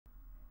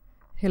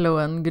Hello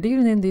and good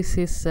evening, this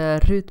is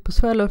Ruth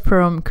Posuelo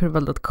from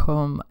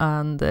Curbal.com,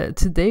 and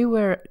today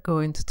we're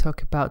going to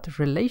talk about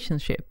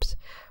relationships.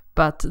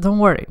 But don't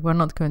worry, we're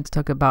not going to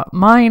talk about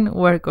mine,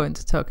 we're going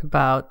to talk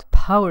about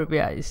Power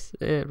BI's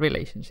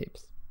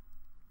relationships.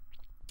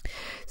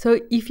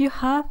 So if you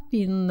have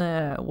been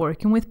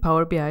working with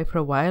Power BI for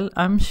a while,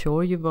 I'm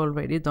sure you've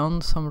already done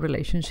some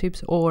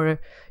relationships or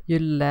you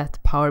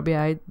let Power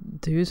BI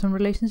do some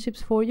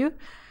relationships for you.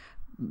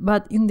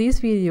 But in this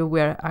video,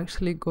 we're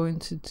actually going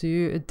to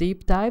do a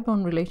deep dive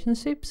on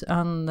relationships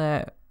and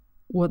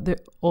what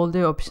all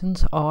the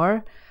options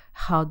are,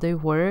 how they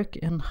work,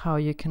 and how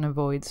you can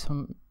avoid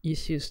some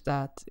issues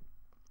that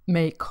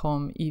may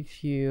come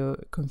if you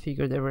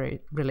configure the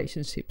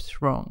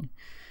relationships wrong.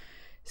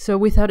 So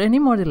without any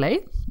more delay,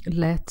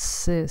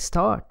 let's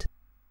start.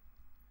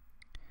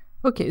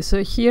 Okay,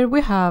 so here we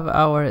have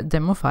our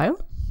demo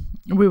file.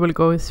 We will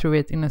go through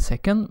it in a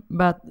second,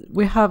 but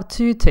we have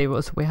two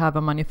tables. We have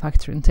a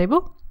manufacturing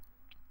table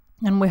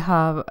and we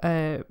have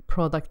a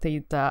product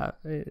data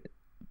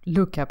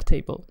lookup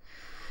table.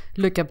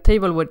 Lookup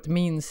table, what it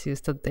means is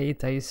that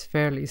data is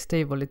fairly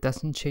stable. It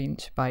doesn't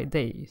change by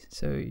day.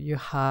 So you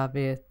have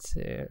it,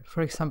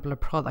 for example, a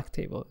product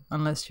table.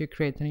 Unless you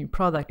create a new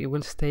product, it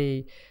will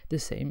stay the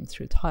same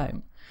through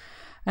time.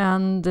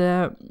 And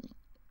the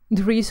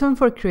reason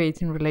for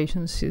creating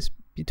relationships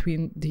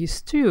between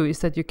these two is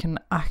that you can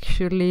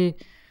actually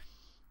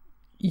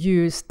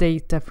use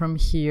data from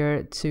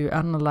here to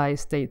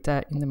analyze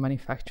data in the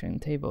manufacturing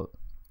table.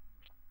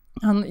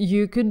 And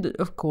you could,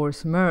 of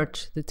course,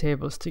 merge the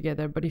tables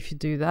together, but if you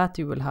do that,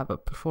 you will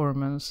get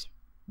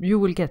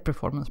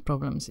performance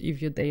problems if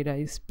your data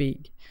is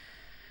big.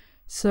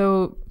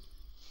 So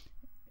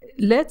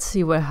let's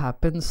see what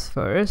happens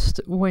first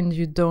when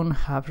you don't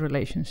have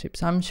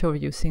relationships. I'm sure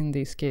you've seen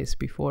this case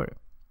before.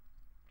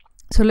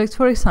 So let's,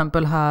 for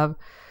example,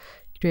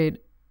 create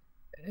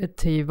a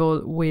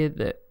table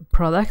with a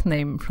product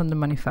name from the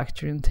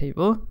manufacturing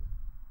table.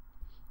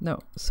 No,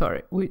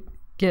 sorry, we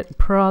get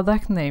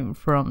product name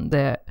from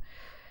the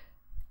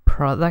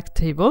product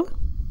table,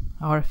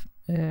 our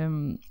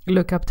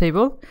lookup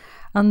table,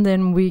 and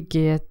then we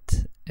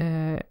get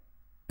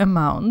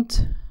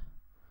amount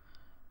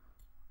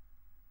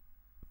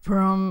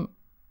from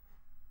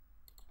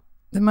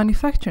the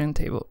manufacturing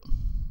table.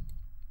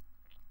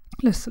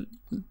 Let's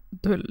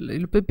do a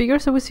little bit bigger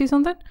so we see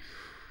something.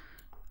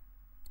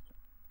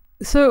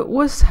 So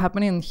what's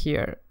happening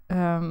here,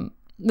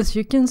 as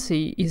you can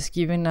see, is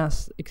giving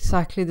us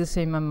exactly the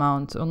same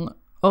amount on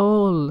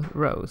all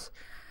rows.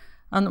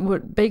 And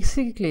what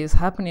basically is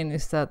happening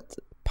is that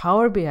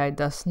Power BI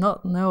does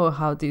not know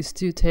how these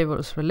two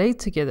tables relate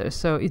together,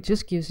 so it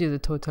just gives you the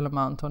total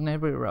amount on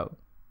every row.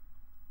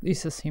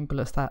 It's as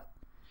simple as that.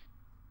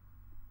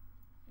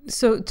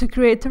 So to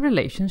create a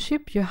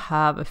relationship, you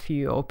have a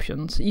few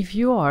options. If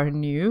you are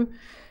new,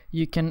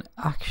 you can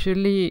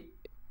actually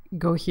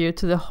go here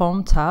to the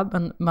Home tab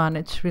and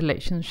manage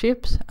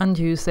relationships and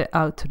use the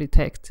auto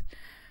detect.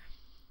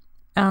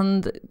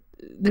 And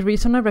the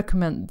reason I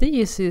recommend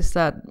this is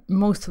that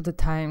most of the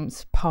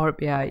times Power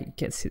BI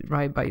gets it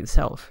right by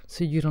itself,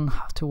 so you don't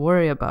have to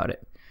worry about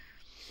it.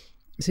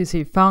 So you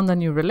see, found a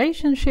new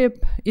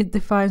relationship, it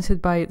defines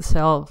it by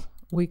itself,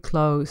 we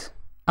close,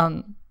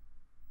 and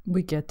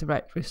we get the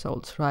right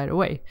results right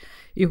away.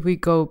 If we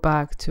go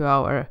back to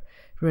our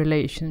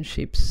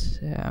relationships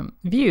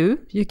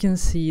view, you can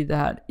see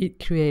that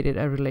it created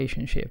a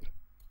relationship.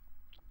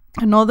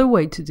 Another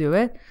way to do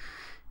it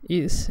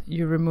is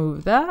you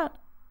remove that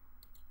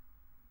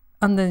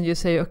and then you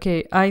say,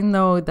 okay, I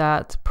know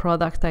that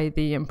product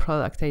ID and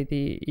product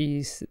ID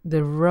is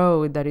the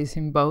row that is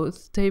in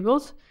both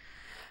tables,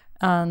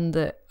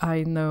 and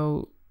I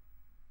know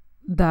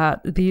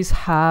that these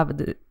have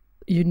the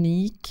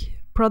unique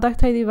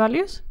product ID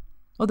values,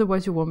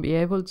 otherwise you won't be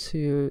able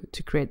to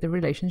create the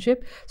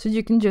relationship. So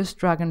you can just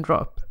drag and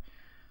drop.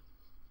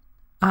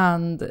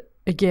 And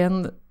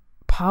again,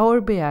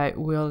 Power BI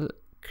will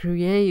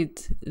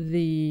create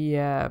the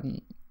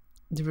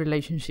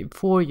relationship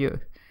for you.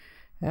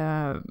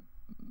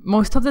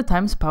 Most of the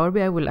times Power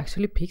BI will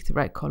actually pick the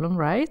right column,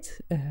 right?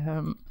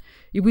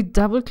 If we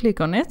double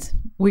click on it,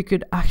 we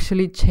could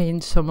actually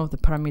change some of the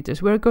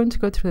parameters. We're going to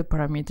go through the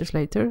parameters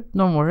later,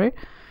 don't worry.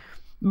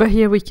 But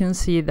here we can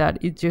see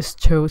that it just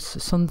chose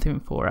something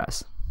for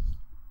us.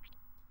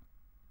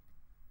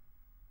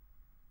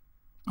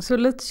 So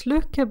let's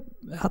look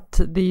at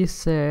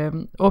these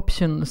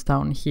options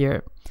down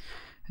here.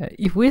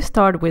 If we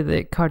start with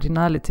the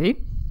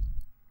cardinality,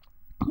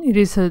 it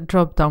is a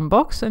drop-down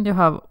box and you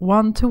have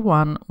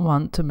one-to-one,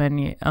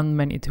 one-to-many, and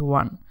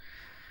many-to-one.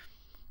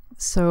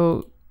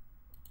 So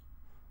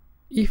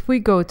if we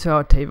go to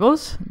our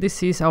tables,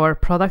 this is our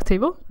product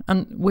table,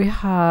 and we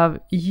have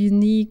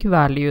unique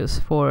values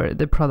for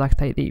the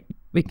product ID.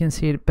 We can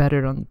see it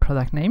better on the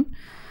product name.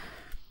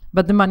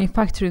 But the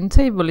manufacturing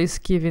table is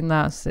giving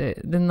us the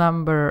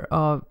number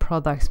of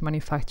products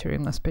manufactured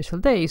in a special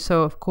day.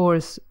 So of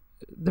course,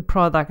 the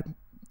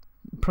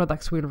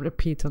products will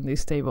repeat on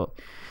this table.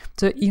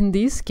 So in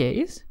this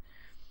case,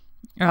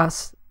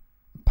 as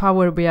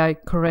Power BI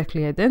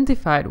correctly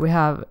identified, we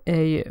have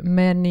a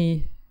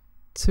many-to-one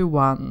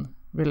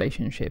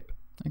relationship,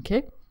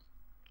 okay?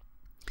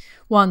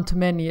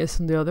 One-to-many is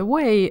in the other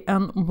way,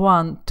 and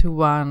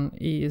one-to-one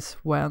is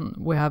when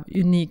we have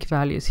unique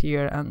values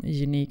here and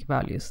unique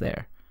values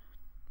there.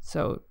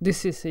 So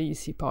this is the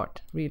easy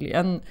part, really,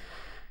 and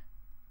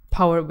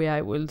Power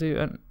BI will do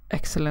an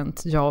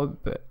excellent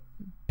job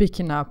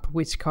picking up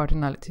which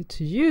cardinality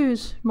to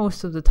use.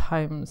 Most of the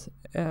times,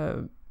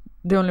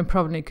 the only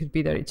problem it could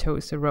be that it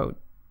chose the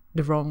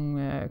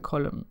wrong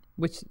column,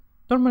 which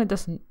normally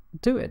doesn't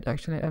do it,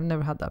 actually. I've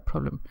never had that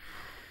problem.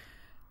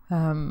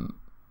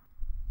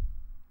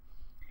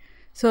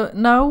 So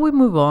now we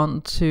move on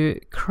to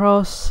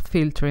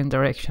cross-filtering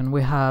direction.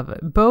 We have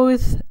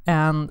both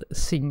and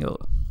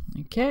single,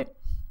 okay?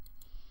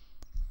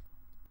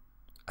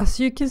 As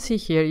you can see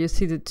here, you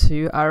see the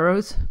two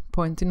arrows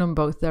pointing on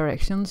both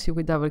directions. If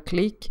we double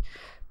click,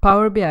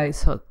 Power BI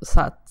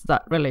set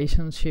that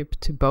relationship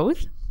to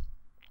both.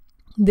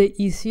 The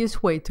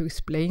easiest way to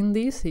explain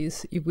this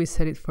is if we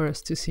set it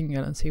first to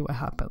single and see what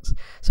happens.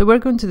 So we're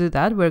going to do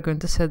that. We're going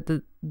to set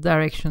the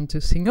direction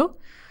to single.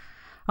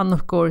 And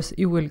of course,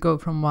 it will go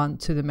from one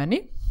to the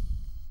many.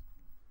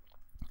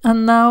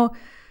 And now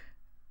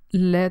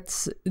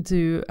let's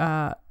do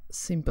a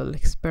simple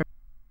experiment.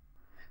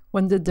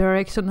 When the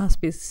direction has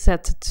been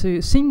set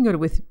to single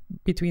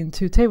between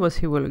two tables,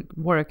 it will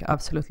work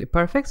absolutely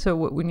perfect. So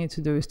what we need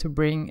to do is to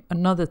bring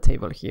another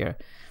table here,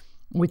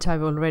 which I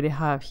already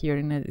have here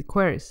in Edit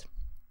Queries.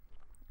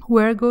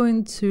 We're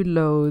going to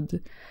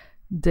load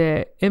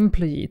the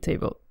employee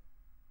table.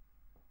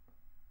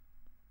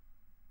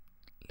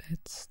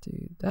 Let's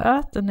do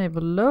that,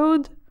 enable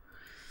load.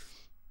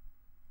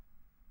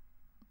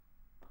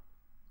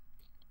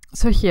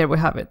 So here we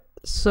have it.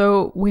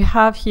 So we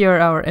have here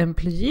our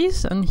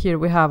employees, and here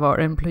we have our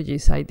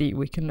employees ID.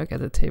 We can look at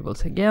the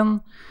tables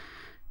again.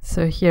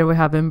 So here we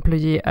have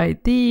employee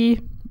ID,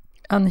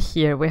 and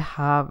here we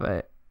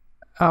have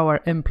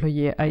our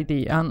employee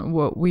ID. And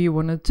what we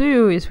want to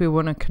do is we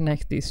want to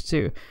connect these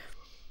two.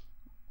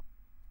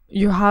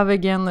 You have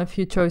again a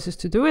few choices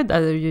to do it.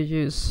 Either you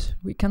use,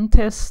 we can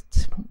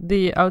test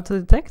the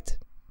auto detect.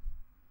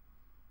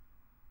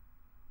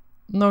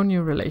 No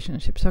new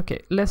relationships.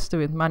 Okay, let's do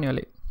it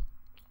manually.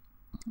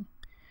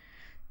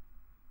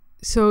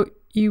 So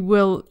you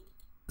will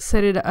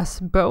set it as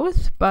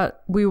both,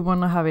 but we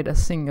want to have it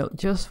as single,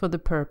 just for the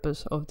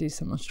purpose of this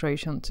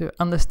demonstration, to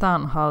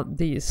understand how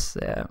these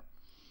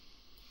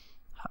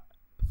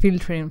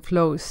filtering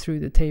flows through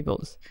the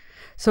tables.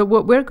 So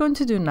what we're going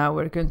to do now,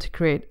 we're going to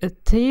create a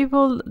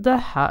table that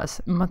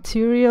has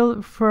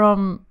material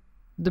from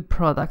the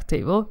product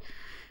table.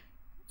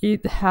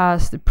 It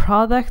has the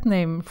product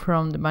name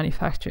from the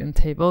manufacturing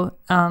table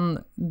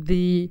and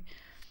the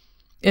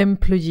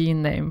employee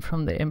name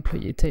from the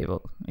employee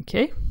table,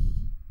 okay?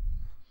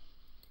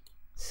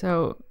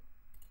 So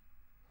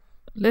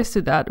let's do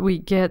that. We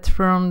get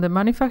from the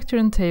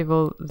manufacturing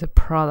table the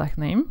product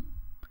name.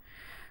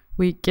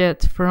 We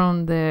get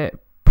from the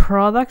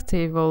product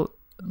table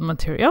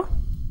material,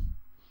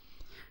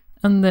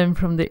 and then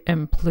from the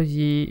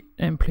employee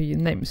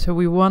name. So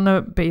we want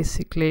to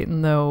basically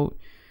know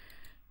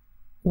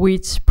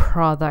which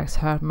products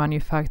are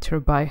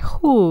manufactured by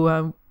who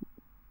and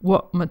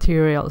what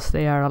materials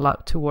they are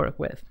allowed to work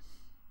with.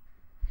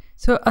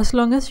 So as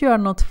long as you are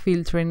not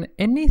filtering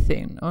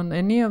anything on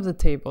any of the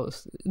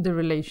tables, the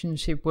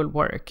relationship will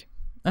work.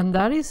 And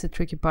that is the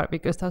tricky part,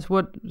 because that's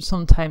what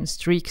sometimes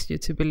tricks you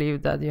to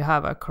believe that you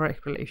have a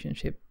correct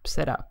relationship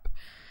set up.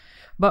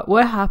 But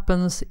what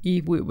happens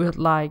if we would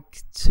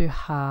like to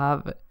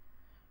have,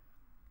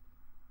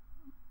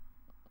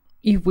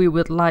 if we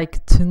would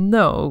like to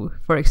know,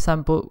 for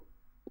example,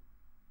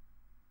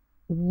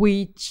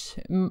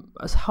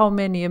 how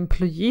many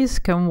employees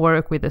can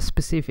work with a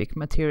specific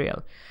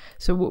material?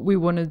 So what we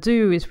want to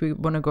do is we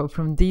want to go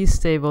from this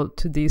table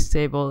to this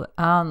table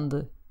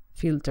and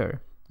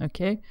filter,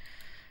 okay?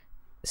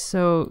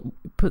 So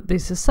put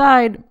this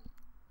aside.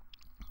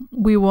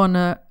 We want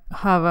to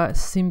have a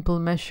simple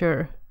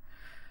measure,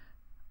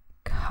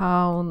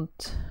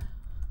 count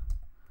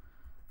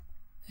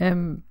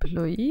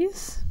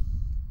employees,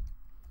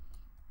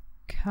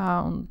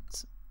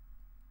 count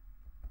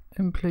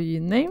employee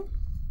name.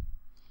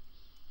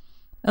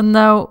 And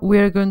now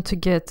we're going to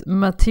get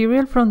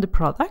material from the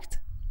product,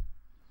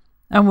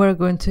 and we're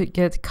going to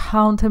get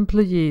count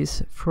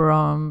employees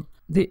from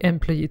the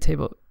employee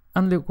table.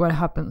 And look what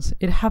happens.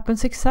 It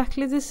happens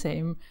exactly the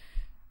same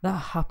that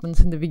happens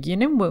in the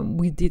beginning when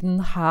we didn't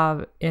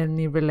have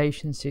any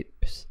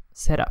relationships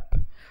set up.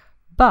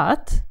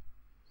 But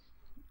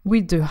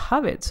we do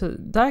have it, so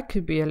that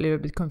could be a little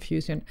bit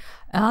confusing.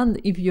 And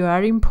if you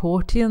are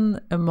importing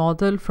a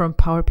model from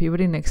Power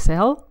Pivot in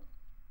Excel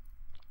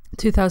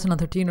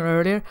 2013 or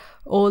earlier,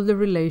 all the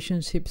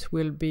relationships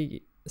will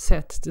be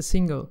set to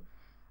single.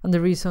 And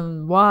the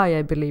reason why,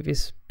 I believe,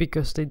 is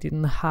because they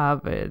didn't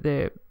have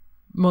the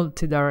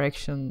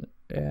multi-direction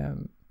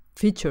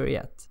feature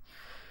yet.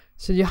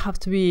 So you have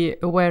to be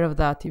aware of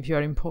that if you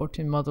are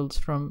importing models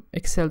from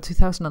Excel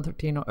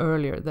 2013 or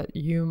earlier, that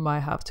you might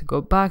have to go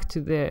back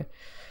to the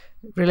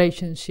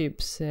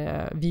relationships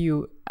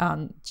view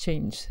and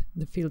change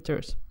the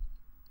filters.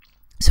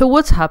 So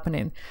what's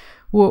happening?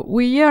 What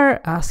we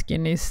are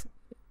asking is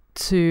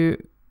to,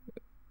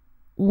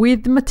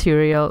 with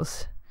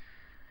materials,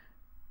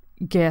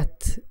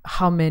 get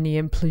how many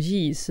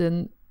employees,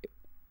 and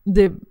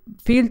the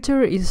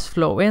filter is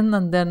flowing,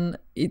 and then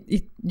it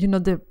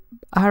the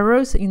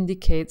arrows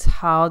indicates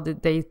how the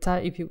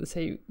data, if you would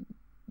say,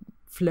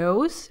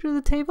 flows through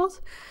the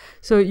tables.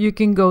 So you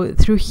can go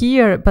through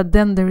here, but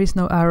then there is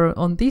no arrow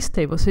on this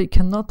table, so you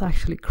cannot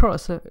actually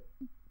cross. So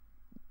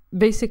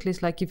basically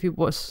it's like if it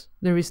was,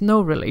 there is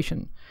no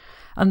relation,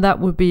 and that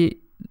would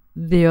be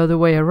the other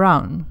way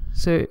around.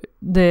 So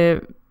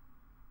the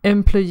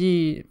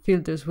employee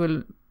filters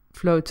will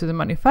flow to the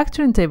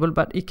manufacturing table,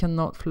 but it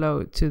cannot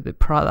flow to the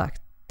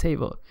product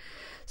table.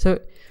 So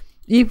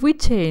if we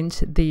change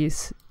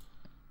these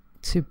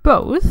to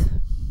both,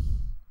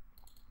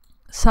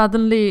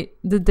 suddenly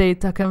the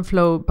data can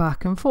flow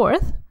back and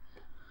forth,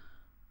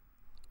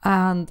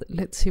 and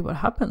let's see what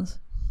happens.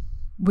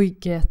 We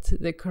get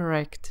the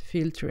correct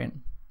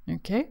filtering.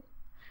 Okay,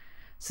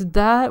 so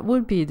that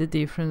would be the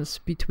difference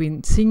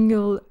between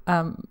single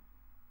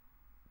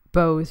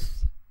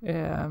both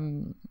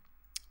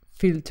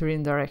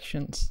filtering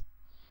directions.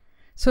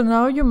 So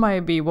now you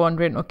might be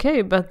wondering,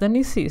 okay, but then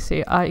it's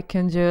easy, I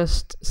can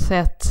just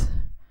set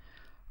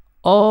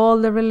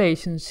all the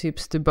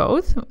relationships to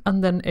both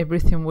and then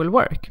everything will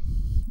work.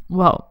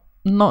 Well,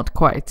 not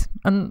quite.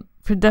 And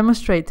for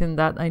demonstrating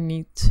that, I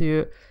need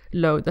to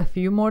load a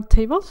few more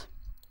tables.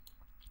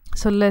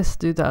 So let's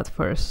do that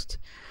first.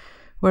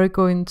 We're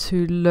going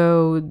to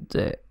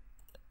load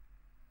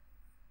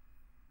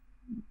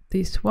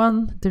this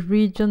one, the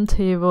region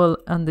table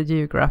and the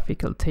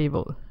geographical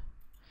table.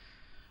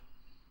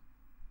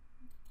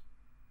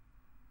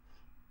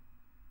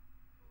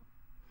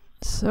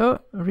 So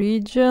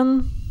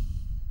region,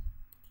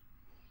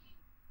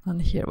 and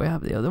here we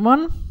have the other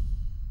one.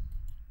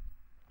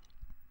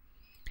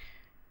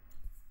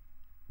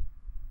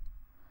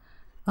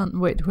 And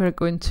wait, we're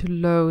going to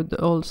load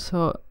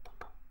also,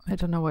 I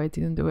don't know why I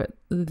didn't do it,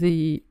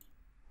 the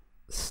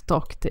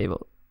stock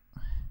table.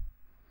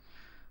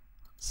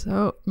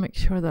 So make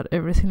sure that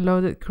everything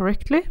loaded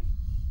correctly.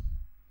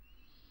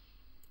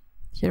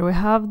 Here we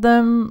have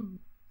them.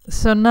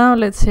 So now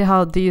let's see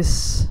how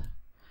these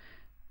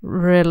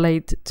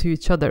relate to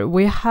each other.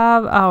 We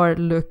have our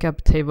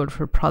lookup table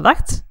for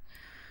products,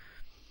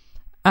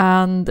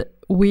 and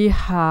we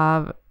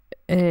have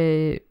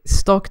a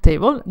stock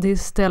table.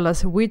 This tells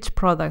us which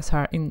products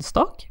are in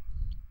stock,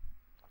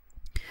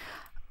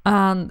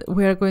 and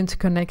we are going to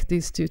connect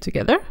these two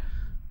together.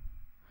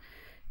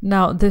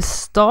 Now the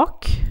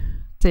stock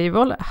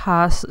table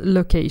has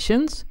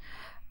locations,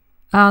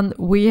 and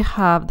we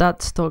have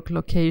that stock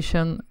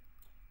location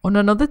on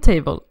another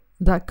table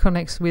that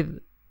connects with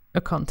a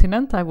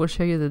continent. I will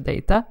show you the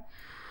data.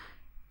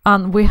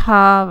 And we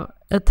have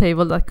a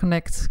table that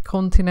connects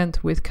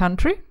continent with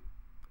country,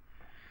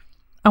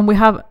 and we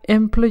have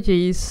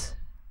employees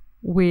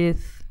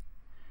with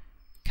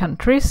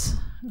countries,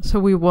 so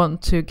we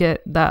want to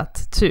get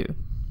that too.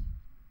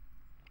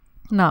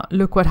 Now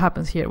look what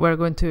happens here. We're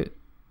going to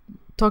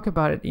talk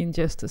about it in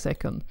just a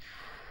second,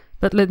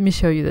 but let me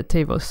show you the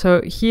table.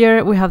 So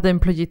here we have the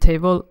employee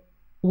table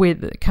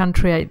with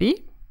country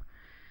ID.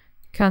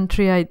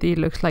 Country ID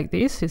looks like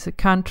this. It's a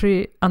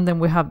country, and then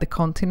we have the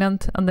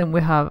continent, and then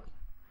we have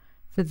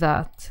for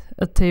that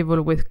a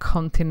table with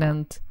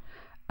continent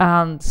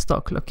and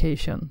stock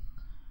location.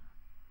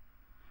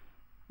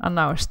 And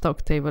our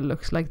stock table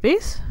looks like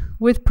this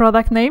with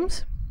product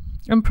names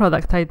and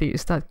product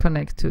IDs that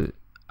connect to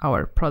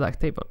our product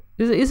table.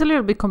 It's a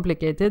little bit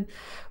complicated,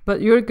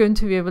 but you're going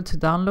to be able to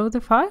download the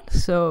file,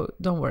 so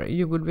don't worry,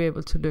 you will be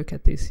able to look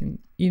at this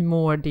in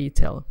more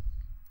detail.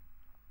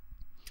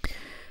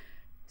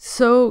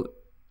 So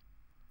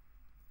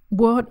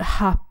what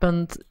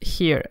happened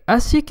here?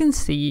 As you can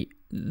see,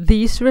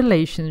 this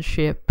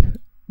relationship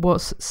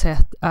was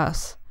set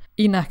as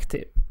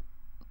inactive.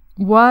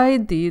 Why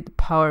did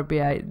Power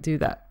BI do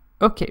that?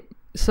 Okay,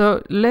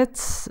 so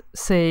let's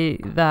say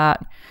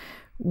that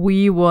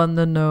we want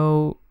to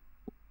know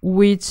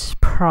which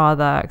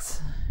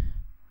products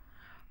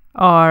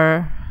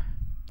are,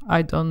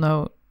 I don't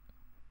know,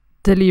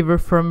 deliver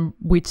from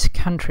which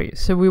country.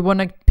 So we want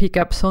to pick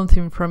up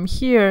something from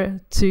here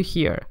to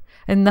here.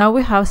 And now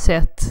we have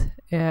set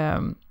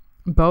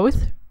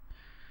both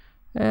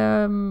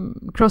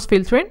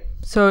cross-filtering.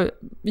 So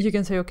you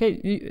can say,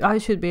 okay, I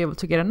should be able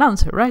to get an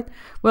answer, right?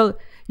 Well,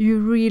 you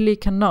really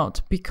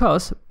cannot,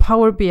 because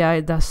Power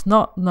BI does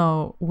not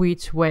know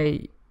which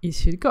way it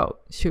should go.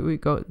 Should we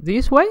go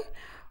this way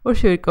or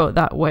should it go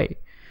that way?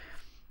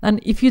 And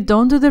if you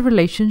don't do the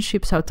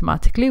relationships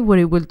automatically, what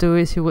it will do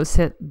is it will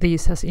set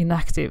these as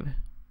inactive.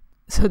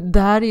 So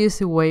that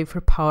is a way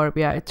for Power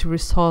BI to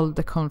resolve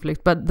the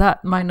conflict, but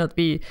that might not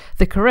be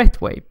the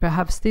correct way.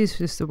 Perhaps this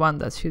is the one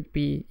that should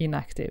be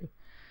inactive.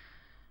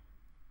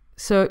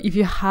 So if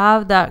you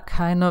have that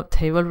kind of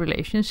table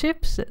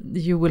relationships,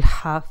 you will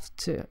have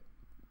to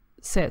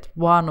set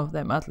one of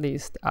them at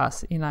least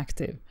as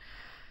inactive.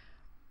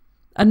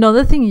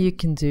 Another thing you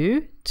can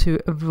do to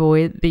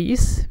avoid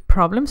these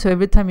problems, so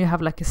every time you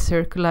have like a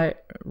circular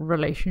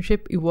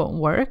relationship, it won't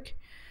work.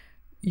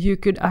 You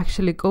could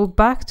actually go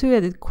back to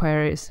edit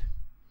queries.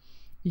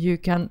 You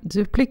can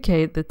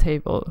duplicate the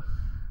table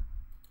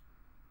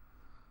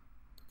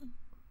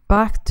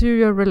back to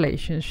your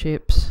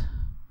relationships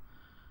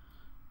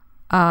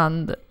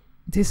and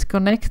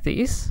disconnect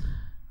these.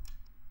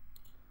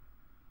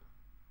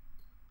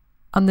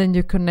 And then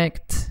you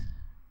connect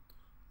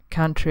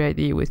country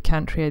ID with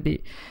country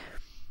ID.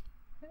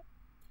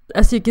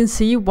 As you can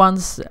see,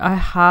 once I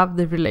have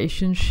the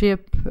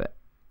relationship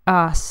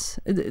as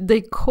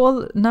they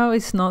call now,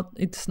 it's not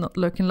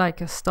looking like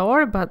a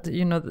star, but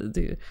you know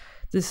the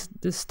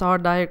star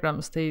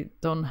diagrams, they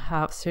don't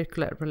have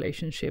circular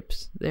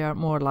relationships. They are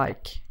more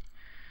like,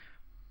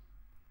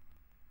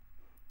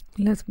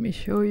 let me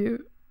show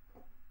you.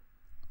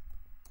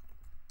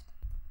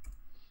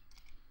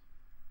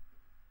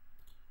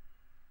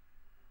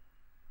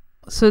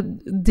 So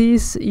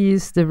this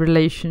is the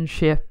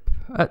relationship,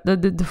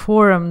 the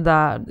form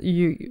that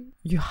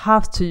you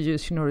have to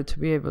use in order to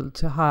be able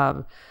to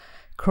have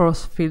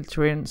cross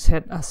filtering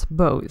set as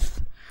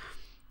both.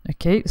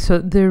 Okay, so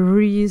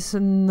there is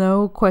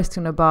no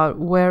question about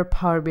where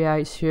Power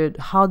BI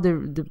how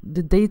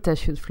the data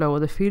should flow, or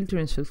the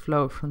filtering should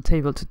flow from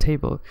table to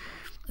table.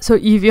 So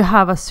if you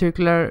have a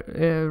circular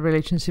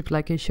relationship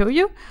like I show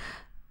you,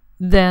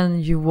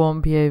 then you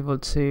won't be able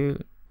to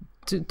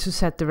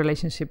set the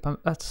relationship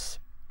as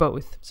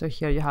both. So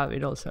here you have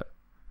it also.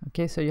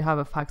 Okay, so you have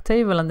a fact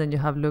table and then you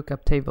have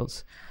lookup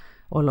tables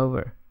all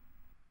over.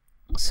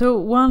 So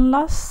one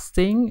last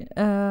thing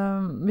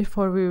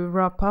before we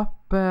wrap up,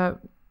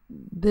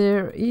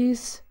 there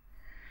is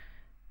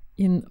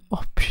in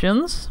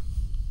options,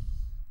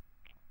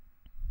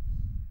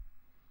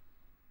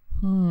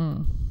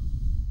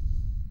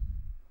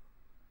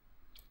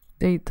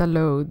 data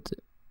load.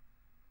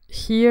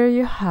 Here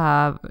you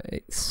have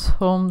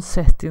some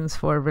settings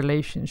for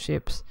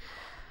relationships.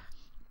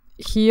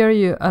 Here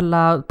you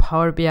allow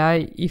Power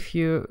BI, if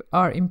you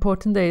are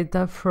importing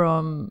data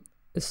from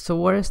a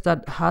source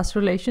that has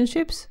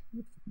relationships,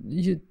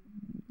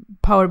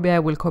 Power BI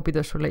will copy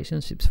those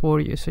relationships for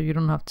you, so you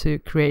don't have to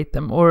create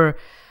them, or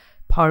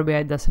Power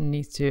BI doesn't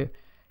need to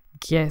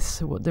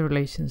guess what the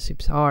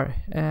relationships are.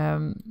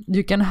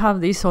 You can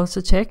have this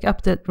also check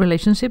update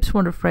relationships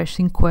when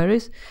refreshing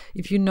queries.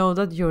 If you know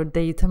that your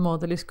data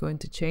model is going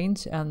to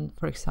change, and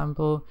for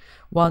example,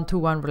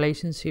 one-to-one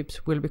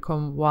relationships will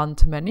become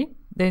one-to-many,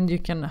 then you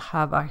can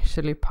have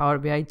actually Power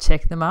BI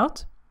check them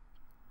out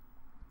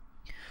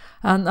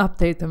and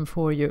update them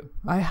for you.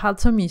 I had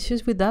some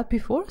issues with that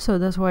before, so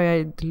that's why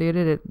I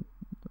deleted it.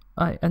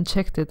 I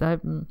unchecked it. I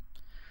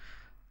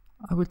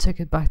will check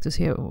it back to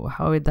see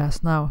how it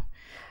does now.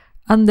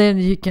 And then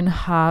you can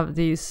have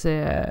this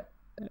the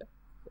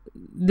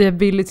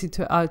ability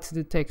to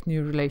auto-detect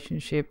new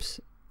relationships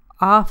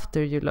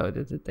after you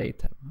loaded the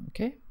data.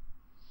 Okay.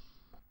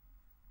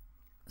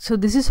 So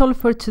this is all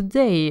for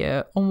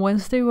today. On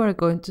Wednesday, we're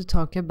going to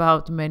talk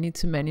about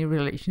many-to-many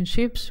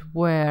relationships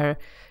where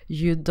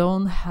you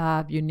don't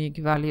have unique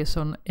values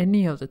on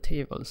any of the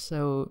tables.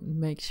 So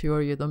make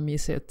sure you don't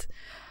miss it.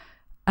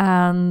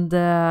 And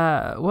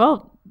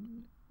well,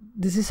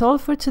 this is all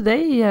for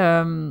today.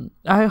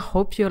 I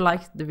hope you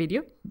liked the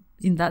video.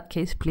 In that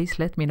case, please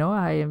let me know.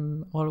 I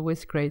am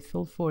always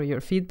grateful for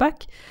your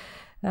feedback.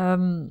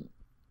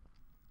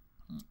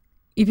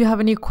 If you have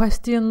any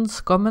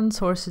questions,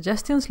 comments, or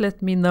suggestions,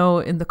 let me know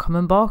in the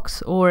comment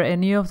box or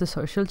any of the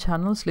social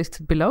channels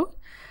listed below.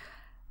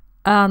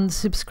 And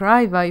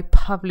subscribe. I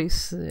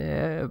publish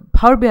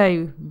Power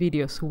BI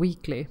videos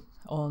weekly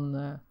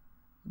on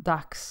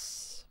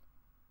DAX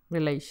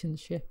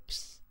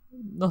relationships.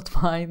 Not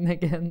mine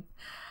again.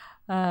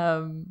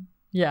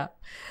 Yeah.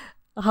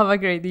 Have a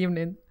great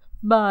evening.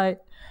 Bye.